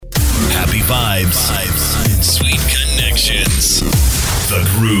vibes, and sweet connections. The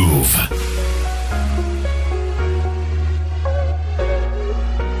Groove.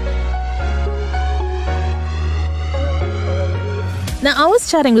 Now, I was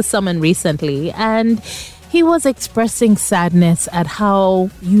chatting with someone recently, and he was expressing sadness at how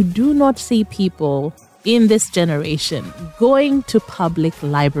you do not see people in this generation going to public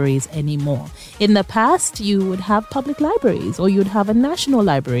libraries anymore. In the past, you would have public libraries, or you'd have a national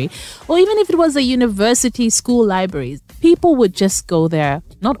library, or even if it was a university school library, people would just go there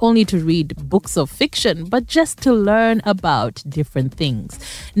not only to read books of fiction, but just to learn about different things.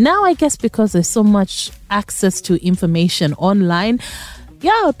 Now, I guess because there's so much access to information online,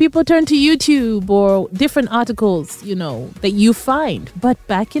 people turn to YouTube or different articles, that you find. But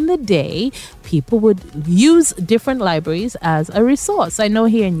back in the day, people would use different libraries as a resource. I know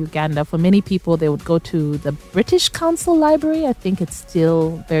here in Uganda, for many people, they would go to the British Council Library. I think it's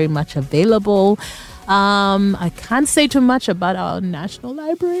still very much available. I can't say too much about our national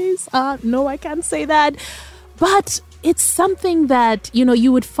libraries. No, I can't say that. But it's something that,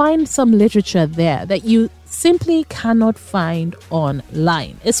 you would find some literature there that you simply cannot find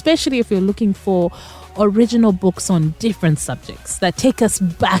online, especially if you're looking for original books on different subjects that take us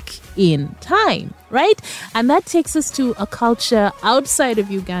back in time, right? And that takes us to a culture outside of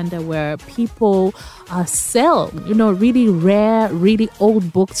Uganda where people sell, really rare, really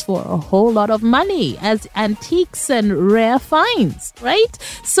old books for a whole lot of money as antiques and rare finds, right?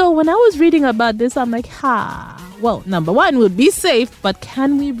 So when I was reading about this, I'm like, well, number one would be safe, but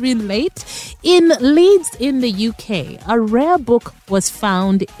can we relate? In Leeds in the UK, a rare book was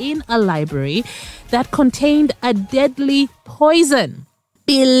found in a library that contained a deadly poison.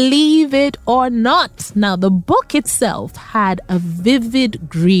 Believe it or not. Now, the book itself had a vivid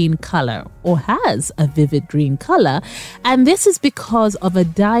green color, or has a vivid green color, and this is because of a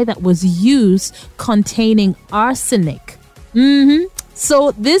dye that was used containing arsenic.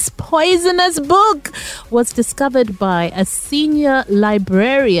 So this poisonous book was discovered by a senior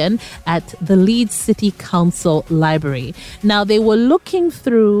librarian at the Leeds City Council Library. Now, they were looking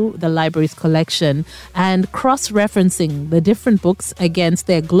through the library's collection and cross-referencing the different books against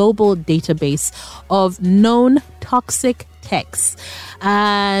their global database of known toxic texts.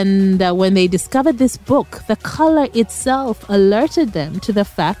 And when they discovered this book, the color itself alerted them to the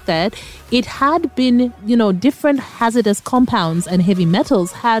fact that it had been, different hazardous compounds and heavy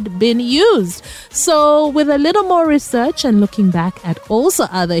metals had been used. So with a little more research and looking back at also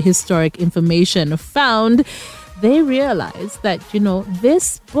other historic information found, they realized that,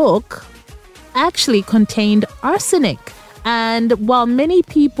 this book actually contained arsenic. And while many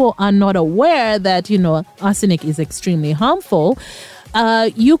people are not aware that, arsenic is extremely harmful,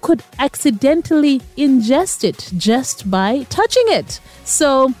 you could accidentally ingest it just by touching it.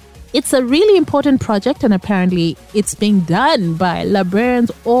 So it's a really important project, and apparently it's being done by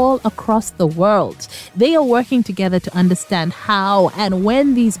librarians all across the world. They are working together to understand how and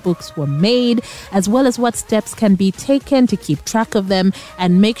when these books were made, as well as what steps can be taken to keep track of them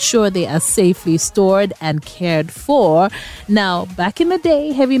and make sure they are safely stored and cared for. Now, back in the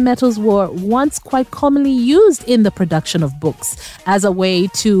day, heavy metals were once quite commonly used in the production of books as a way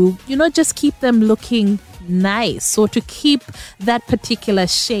to, just keep them looking nice, or to keep that particular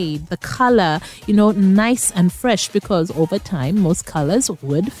shade, the color, nice and fresh, because over time most colors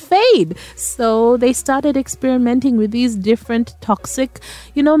would fade. So they started experimenting with these different toxic,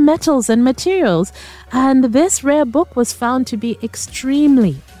 metals and materials. And this rare book was found to be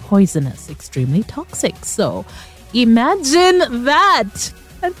extremely poisonous, extremely toxic. So imagine that.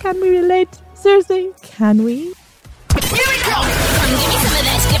 And can we relate? Seriously, can we? Here we go! Come, give me some of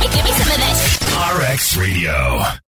this. Give me some of this. RX Radio.